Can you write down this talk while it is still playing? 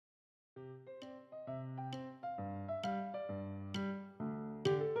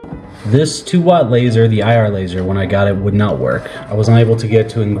This 2-watt laser, the IR laser, when I got it, would not work. I was unable to get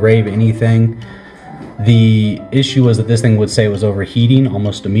to engrave anything. The issue was that this thing would say it was overheating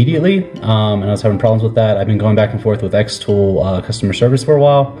almost immediately, and I was having problems with that. I've been going back and forth with Xtool customer service for a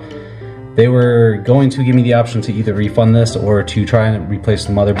while. They were going to give me the option to either refund this or to try and replace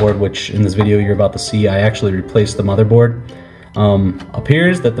the motherboard, which in this video you're about to see, I actually replaced the motherboard.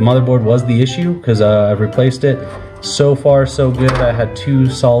 Appears that the motherboard was the issue because I've replaced it. So far so good. I had 2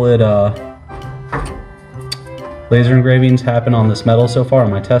 solid laser engravings happen on this metal so far on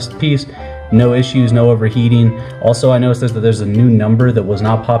my test piece. No issues, no overheating. Also, I noticed that there's a new number that was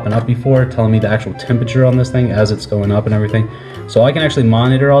not popping up before, telling me the actual temperature on this thing as it's going up and everything. So I can actually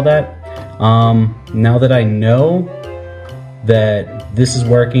monitor all that. Now that I know that this is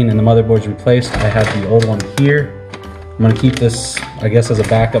working and the motherboard's replaced, I have the old one here. I'm gonna keep this, I guess, as a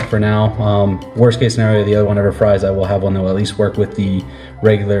backup for now. Worst case scenario, the other one ever fries, I will have one that will at least work with the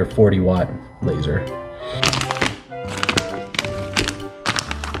regular 40-watt laser.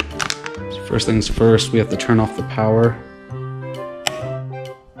 First things first, we have to turn off the power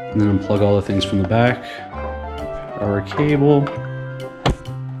and then unplug all the things from the back. Power cable,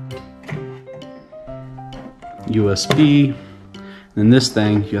 USB, and then this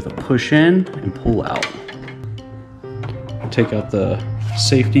thing you have to push in and pull out. Take out the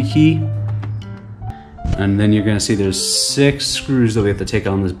safety key, and then you're gonna see there's 6 screws that we have to take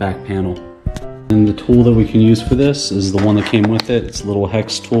out on this back panel. And the tool that we can use for this is the one that came with it. It's a little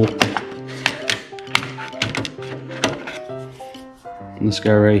Xtool. And this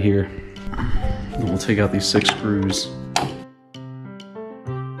guy right here. And we'll take out these 6 screws.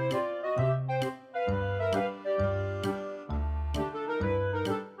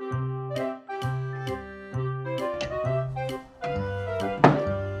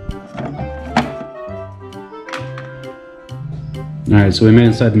 Alright, so we made it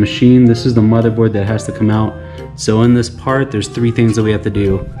inside the machine. This is the motherboard that has to come out. So in this part, there's 3 things that we have to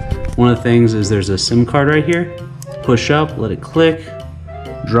do. One of the things is there's a SIM card right here. Push up, let it click,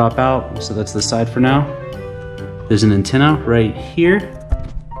 drop out. So that's the side for now. There's an antenna right here.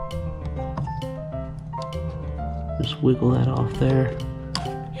 Just wiggle that off there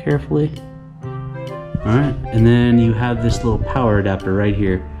carefully. Alright, and then you have this little power adapter right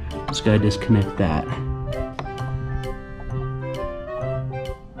here. Just gotta disconnect that.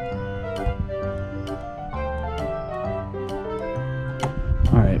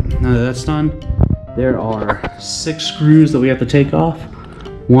 Alright, now that that's done, there are 6 screws that we have to take off.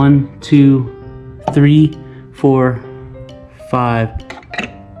 1, 2, 3, 4, 5,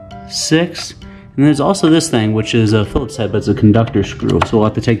 6. And there's also this thing, which is a Phillips head, but it's a conductor screw, so we'll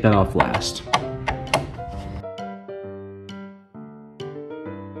have to take that off last.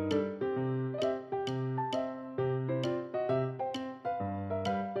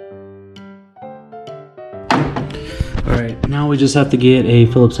 Alright, now we just have to get a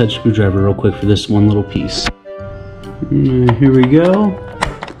Phillips head screwdriver real quick for this one little piece. Here we go.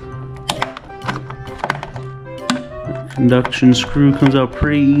 The conduction screw comes out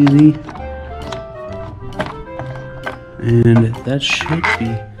pretty easy. And that should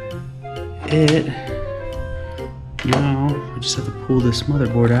be it. Now, we just have to pull this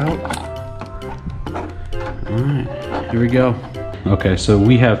motherboard out. Alright, here we go. Okay, so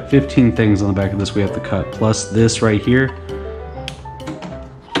we have 15 things on the back of this we have to cut, plus this right here.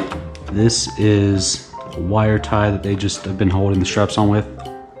 This is a wire tie that they just have been holding the straps on with.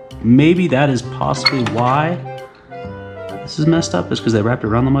 Maybe that is possibly why this is messed up, is because they wrapped it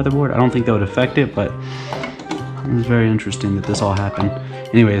around the motherboard. I don't think that would affect it, but it was very interesting that this all happened.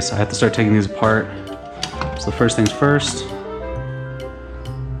 Anyways, I have to start taking these apart. So the first things first,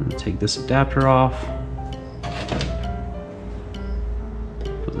 I'm gonna take this adapter off.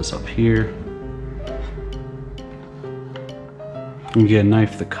 Put this up here. And get a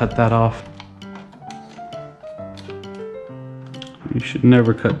knife to cut that off. You should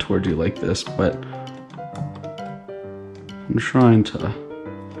never cut towards you like this, but I'm trying to.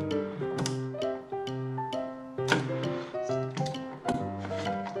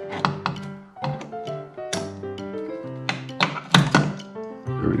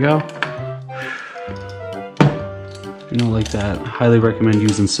 There we go. You know, like that. Highly recommend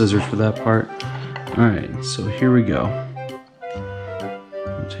using scissors for that part. Alright, so here we go.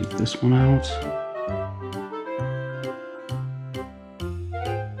 I'll take this one out.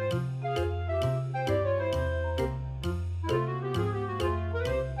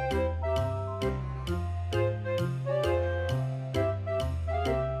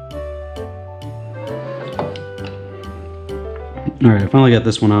 Alright, I finally got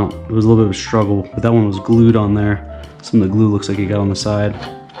this one out. It was a little bit of a struggle, but that one was glued on there. Some of the glue looks like it got on the side.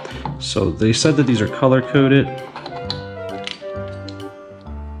 So they said that these are color coded.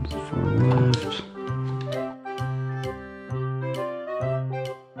 Far left.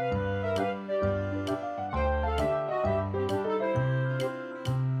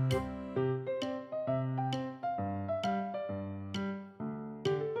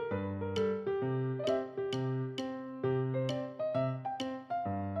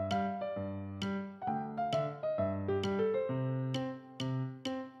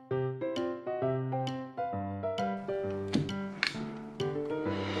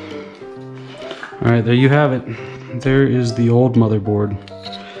 All right, there you have it. There is the old motherboard.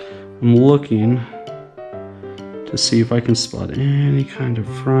 I'm looking to see if I can spot any kind of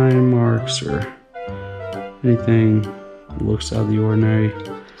frying marks or anything that looks out of the ordinary.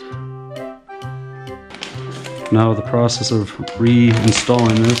 Now the process of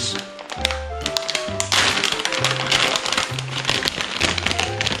reinstalling this.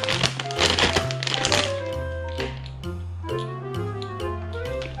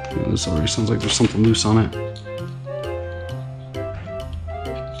 This already sounds like there's something loose on it.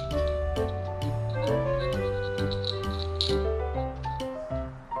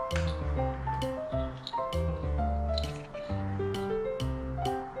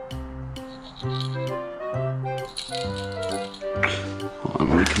 Hold on,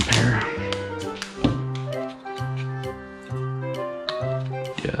 let me compare.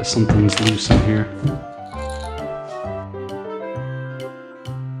 Yeah, something's loose in here.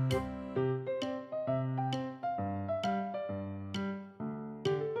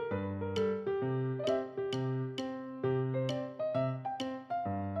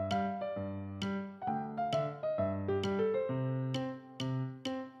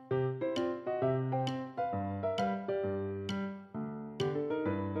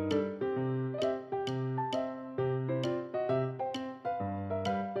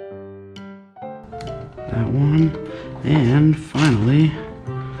 That one, and finally,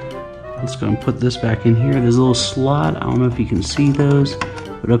 let's go and put this back in here. There's a little slot, I don't know if you can see those,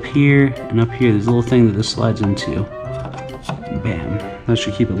 but up here and up here, there's a little thing that this slides into. Bam, that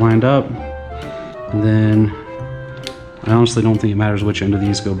should keep it lined up. And then, I honestly don't think it matters which end of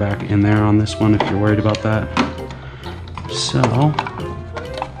these go back in there on this one if you're worried about that. So,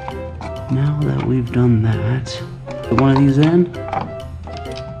 now that we've done that, put one of these in.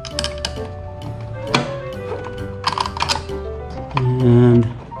 And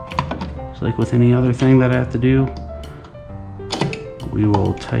just like with any other thing that I have to do, we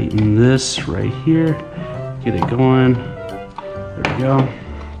will tighten this right here, get it going. There we go.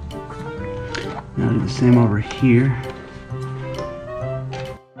 Now do the same over here.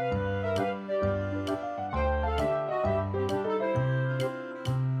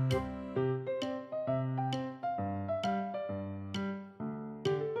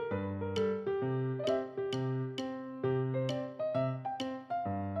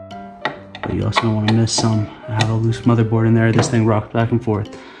 But you also don't want to miss some. I have a loose motherboard in there. This thing rocks back and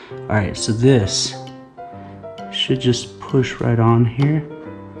forth. Alright, so this should just push right on here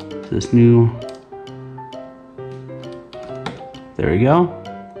to this new. There we go.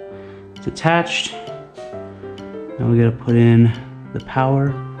 It's attached. Now we gotta put in the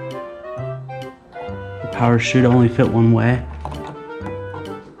power. The power should only fit one way.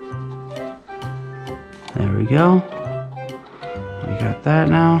 There we go. We got that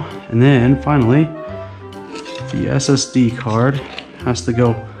now. And then finally, the SSD card has to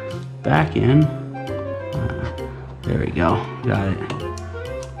go back in. There we go. Got it.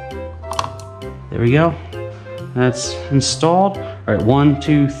 There we go. That's installed. All right, 1,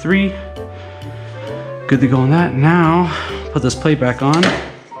 2, 3. Good to go on that. Now, put this plate back on.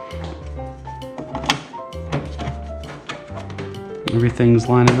 Everything's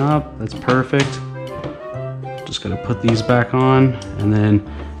lining up. That's perfect. Just gotta put these back on and then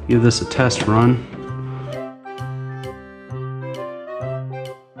give this a test run.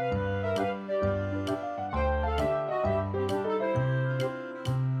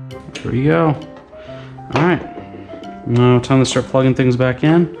 There we go. All right, now time to start plugging things back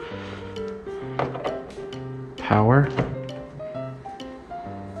in. Power.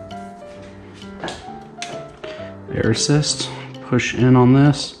 Air assist. Push in on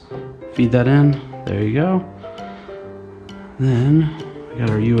this. Feed that in. There you go. Then we got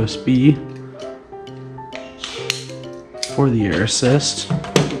our USB for the air assist.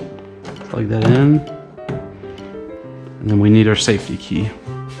 Plug that in. And then we need our safety key.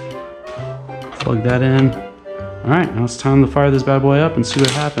 Plug that in. All right, now it's time to fire this bad boy up and see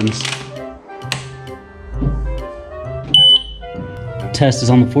what happens. Test is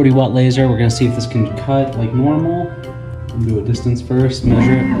on the 40-watt laser. We're gonna see if this can cut like normal. Do a distance first,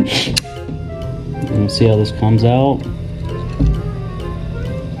 measure it. And we'll see how this comes out.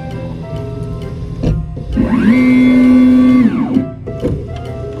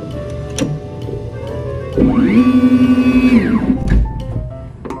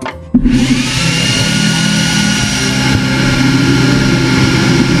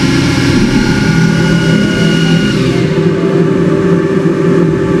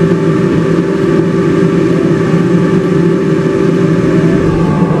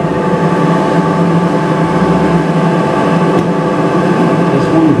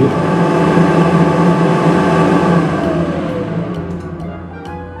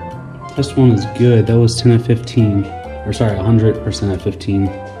 This one is good. That was 10 at 15, or sorry, 100% at 15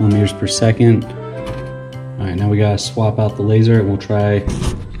 millimeters per second. All right, now we gotta swap out the laser and we'll try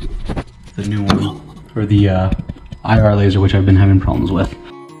the new one, or the IR laser, which I've been having problems with.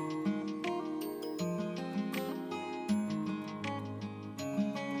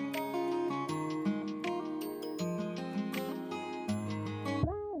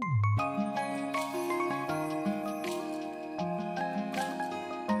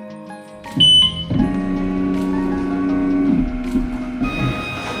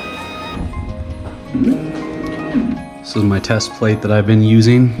 This is my test plate that I've been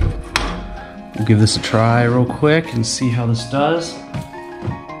using. We'll give this a try real quick and see how this does.